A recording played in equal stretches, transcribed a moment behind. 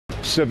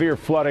Severe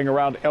flooding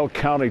around Elk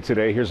County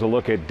today. Here's a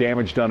look at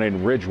damage done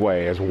in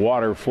Ridgway as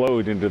water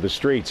flowed into the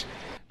streets.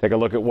 Take a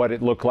look at what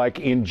it looked like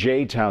in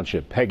Jay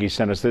Township. Peggy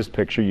sent us this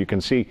picture. You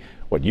can see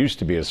what used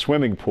to be a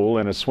swimming pool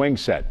and a swing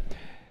set.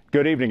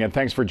 Good evening and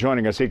thanks for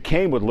joining us. It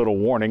came with little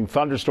warning.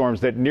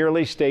 Thunderstorms that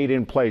nearly stayed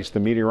in place.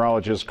 The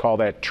meteorologists call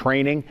that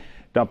training,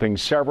 dumping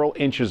several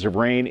inches of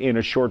rain in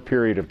a short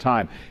period of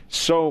time.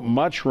 So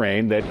much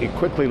rain that it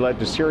quickly led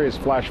to serious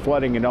flash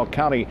flooding in Elk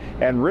County,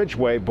 and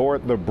Ridgway bore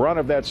the brunt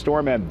of that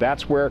storm, and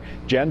that's where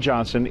Jen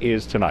Johnson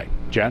is tonight.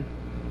 Jen?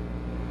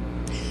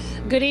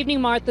 Good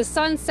evening, Mark. The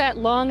sun set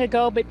long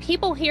ago, but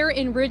people here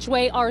in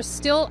Ridgway are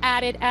still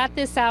at it at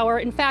this hour.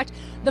 In fact,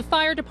 the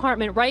fire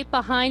department right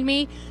behind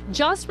me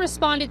just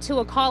responded to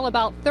a call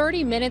about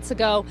 30 minutes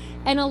ago.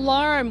 An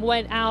alarm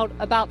went out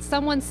about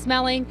someone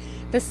smelling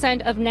the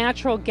scent of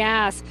natural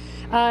gas.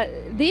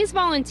 These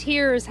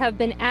volunteers have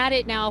been at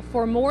it now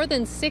for more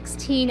than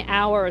 16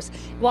 hours,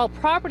 while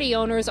property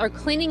owners are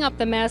cleaning up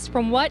the mess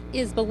from what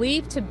is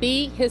believed to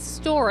be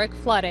historic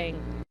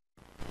flooding.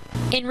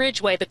 In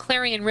Ridgway, the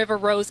Clarion River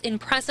rose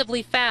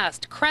impressively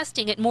fast,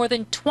 cresting at more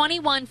than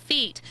 21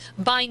 feet.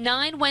 By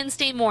 9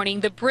 Wednesday morning,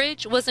 the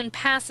bridge was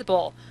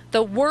impassable.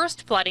 The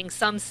worst flooding,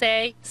 some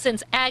say,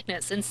 since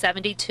Agnes in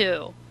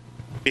 '72.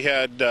 We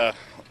had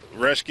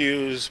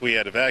rescues, we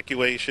had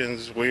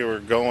evacuations. We were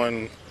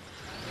going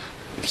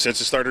since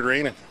it started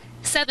raining.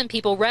 7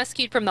 people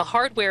rescued from the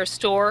hardware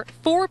store,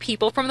 4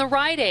 people from the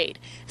Rite Aid,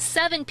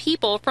 7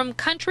 people from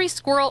Country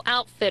Squirrel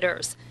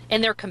Outfitters.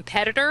 And their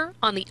competitor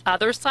on the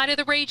other side of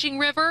the raging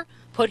river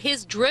put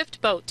his drift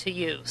boat to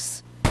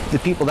use. The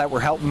people that were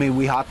helping me,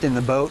 we hopped in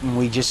the boat and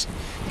we just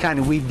kind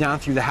of weaved down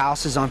through the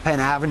houses on Penn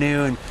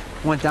Avenue and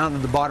went down to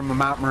the bottom of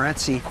Mount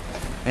Morenci.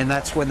 And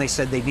that's when they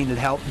said they needed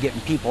help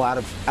getting people out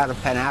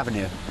of Penn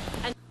Avenue.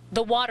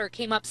 The water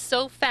came up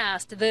so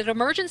fast that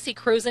emergency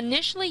crews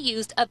initially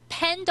used a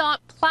PennDOT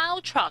plow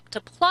truck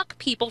to pluck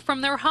people from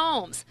their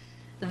homes.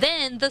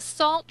 Then the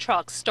salt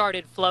trucks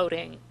started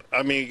floating.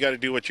 I mean, you got to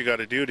do what you got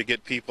to do to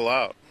get people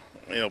out.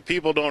 You know,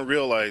 people don't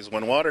realize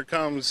when water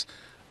comes,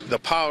 the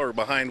power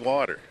behind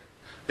water.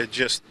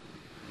 It's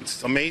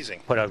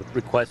amazing. Put a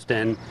request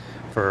in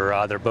for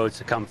other boats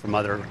to come from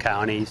other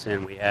counties,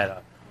 and we had an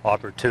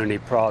opportunity,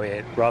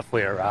 probably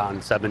roughly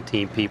around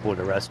 17 people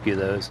to rescue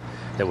those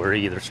that were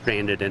either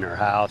stranded in their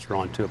house or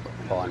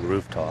on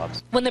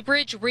rooftops. When the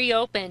bridge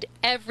reopened,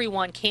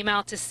 everyone came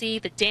out to see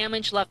the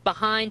damage left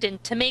behind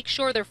and to make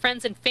sure their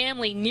friends and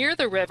family near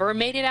the river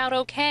made it out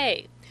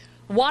okay.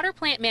 Water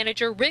plant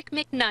manager Rick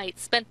McKnight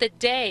spent the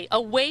day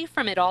away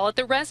from it all at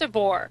the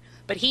reservoir,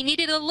 but he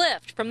needed a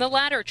lift from the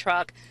ladder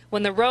truck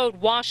when the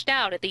road washed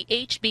out at the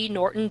H.B.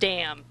 Norton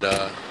Dam.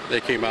 They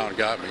came out and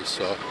got me,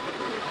 so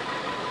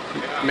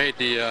made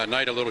the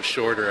night a little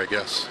shorter, I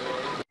guess.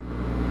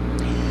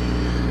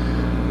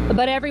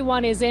 But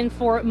everyone is in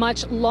for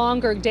much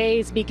longer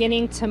days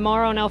beginning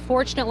tomorrow. Now,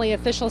 fortunately,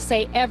 officials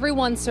say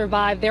everyone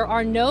survived. There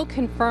are no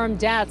confirmed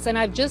deaths, and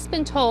I've just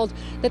been told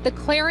that the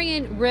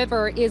Clarion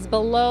River is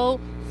below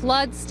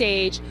flood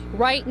stage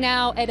right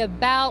now at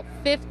about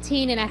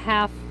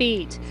 15.5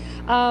 feet.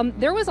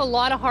 There was a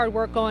lot of hard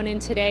work going in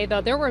today,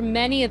 though. There were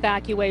many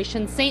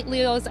evacuations. St.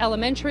 Leo's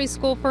Elementary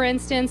School, for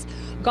instance,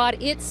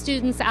 got its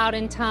students out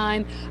in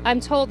time. I'm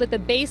told that the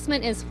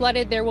basement is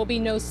flooded. There will be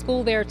no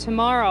school there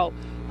tomorrow.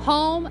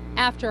 Home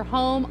after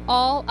home,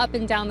 all up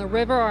and down the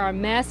river, are a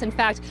mess. In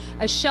fact,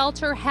 a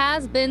shelter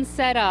has been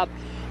set up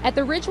at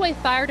the Ridgway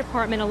Fire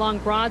Department along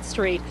Broad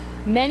Street.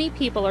 Many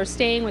people are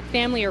staying with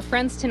family or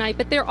friends tonight,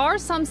 but there are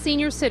some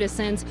senior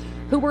citizens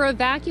who were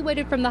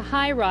evacuated from the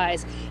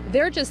high-rise.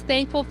 They're just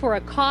thankful for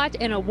a cot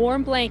and a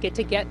warm blanket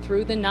to get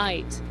through the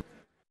night.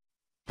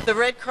 The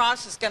Red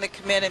Cross is going to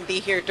come in and be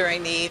here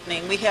during the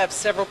evening. We have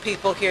several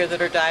people here that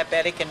are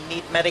diabetic and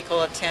need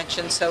medical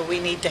attention, so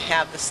we need to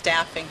have the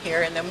staffing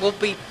here, and then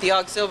the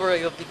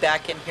auxiliary will be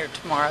back in here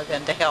tomorrow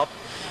then to help.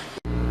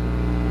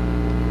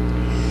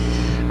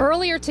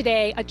 Earlier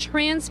today, a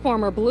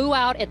transformer blew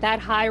out at that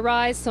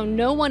high-rise, so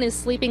no one is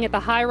sleeping at the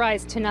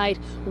high-rise tonight.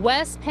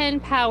 West Penn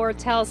Power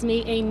tells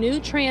me a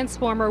new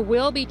transformer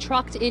will be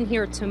trucked in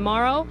here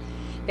tomorrow.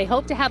 They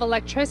hope to have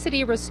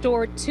electricity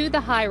restored to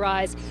the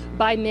high-rise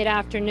by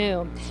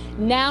mid-afternoon.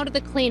 Now to the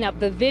cleanup.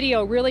 The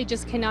video really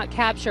just cannot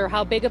capture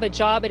how big of a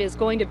job it is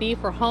going to be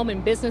for home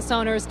and business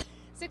owners.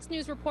 6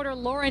 News reporter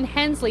Lauren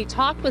Hensley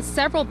talked with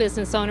several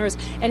business owners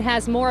and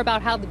has more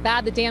about how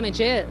bad the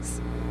damage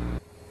is.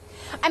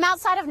 I'm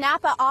outside of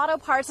Napa Auto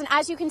Parts, and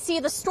as you can see,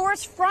 the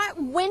store's front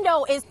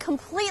window is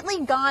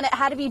completely gone. It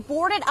had to be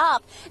boarded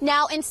up.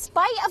 Now, in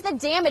spite of the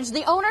damage,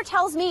 the owner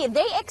tells me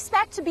they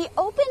expect to be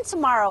open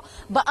tomorrow,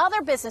 but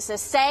other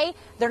businesses say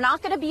they're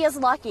not going to be as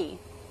lucky.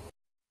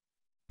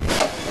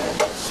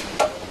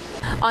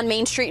 On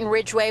Main Street in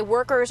Ridgway,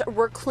 workers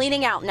were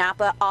cleaning out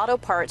Napa Auto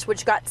Parts,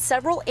 which got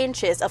several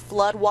inches of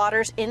flood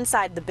waters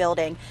inside the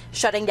building,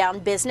 shutting down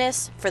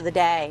business for the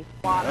day.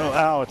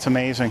 Oh, it's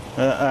amazing.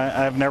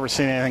 I've never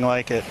seen anything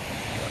like it.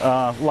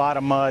 A lot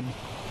of mud,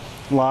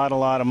 A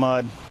lot of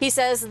mud. He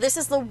says this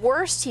is the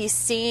worst he's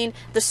seen,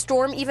 the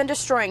storm even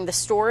destroying the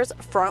store's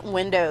front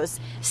windows.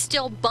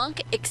 Still,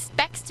 Bunk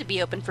expects to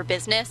be open for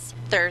business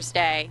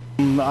Thursday.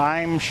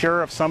 I'm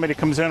sure if somebody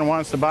comes in and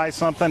wants to buy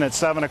something at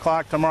 7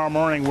 o'clock tomorrow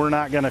morning, we're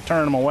not going to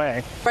turn them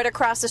away. Right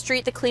across the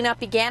street, the cleanup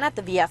began at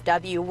the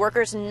VFW.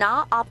 Workers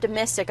not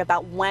optimistic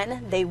about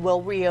when they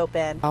will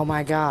reopen. Oh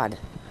my God,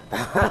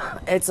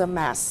 it's a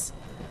mess.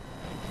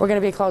 We're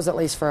going to be closed at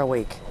least for a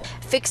week.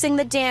 Fixing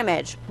the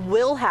damage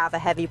will have a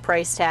heavy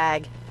price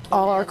tag.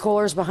 All our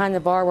coolers behind the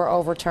bar were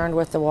overturned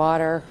with the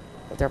water.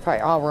 They're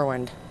probably all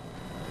ruined.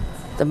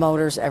 The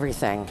motors,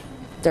 everything.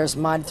 There's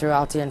mud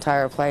throughout the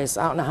entire place.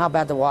 I don't know how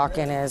bad the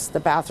walk-in is. The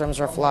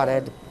bathrooms are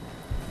flooded.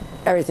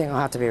 Everything will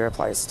have to be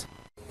replaced.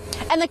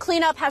 And the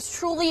cleanup has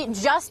truly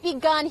just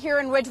begun here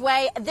in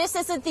Ridgway. This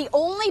isn't the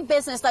only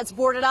business that's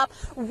boarded up.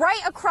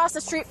 Right across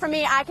the street from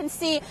me, I can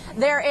see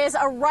there is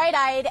a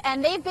Rite-Aid,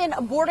 and they've been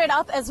boarded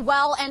up as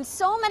well. And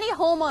so many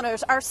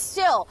homeowners are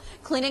still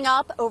cleaning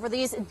up over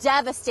these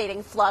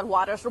devastating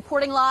floodwaters.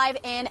 Reporting live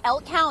in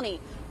Elk County,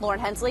 Lauren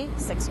Hensley,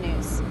 6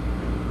 News.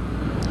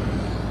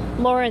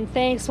 Lauren,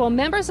 thanks. Well,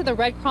 members of the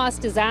Red Cross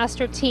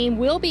disaster team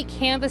will be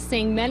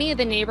canvassing many of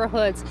the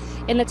neighborhoods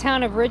in the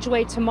town of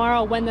Ridgway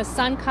tomorrow when the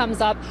sun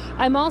comes up.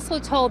 I'm also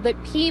told that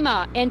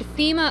PEMA and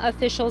FEMA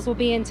officials will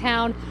be in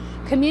town.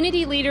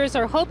 Community leaders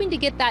are hoping to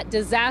get that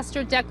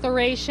disaster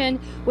declaration,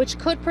 which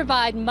could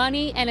provide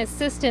money and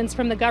assistance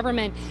from the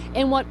government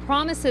in what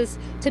promises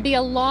to be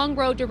a long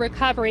road to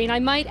recovery. And I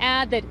might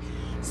add that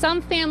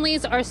some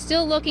families are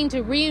still looking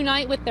to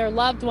reunite with their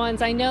loved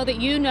ones. I know that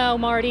you know,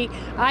 Marty,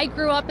 I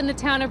grew up in the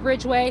town of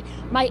Ridgway.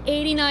 My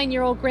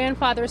 89-year-old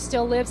grandfather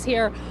still lives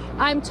here.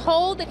 I'm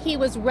told that he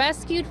was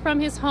rescued from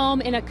his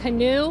home in a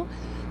canoe,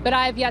 but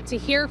I have yet to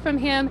hear from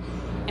him,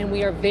 and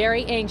we are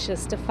very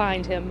anxious to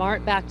find him.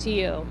 Mart, back to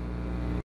you.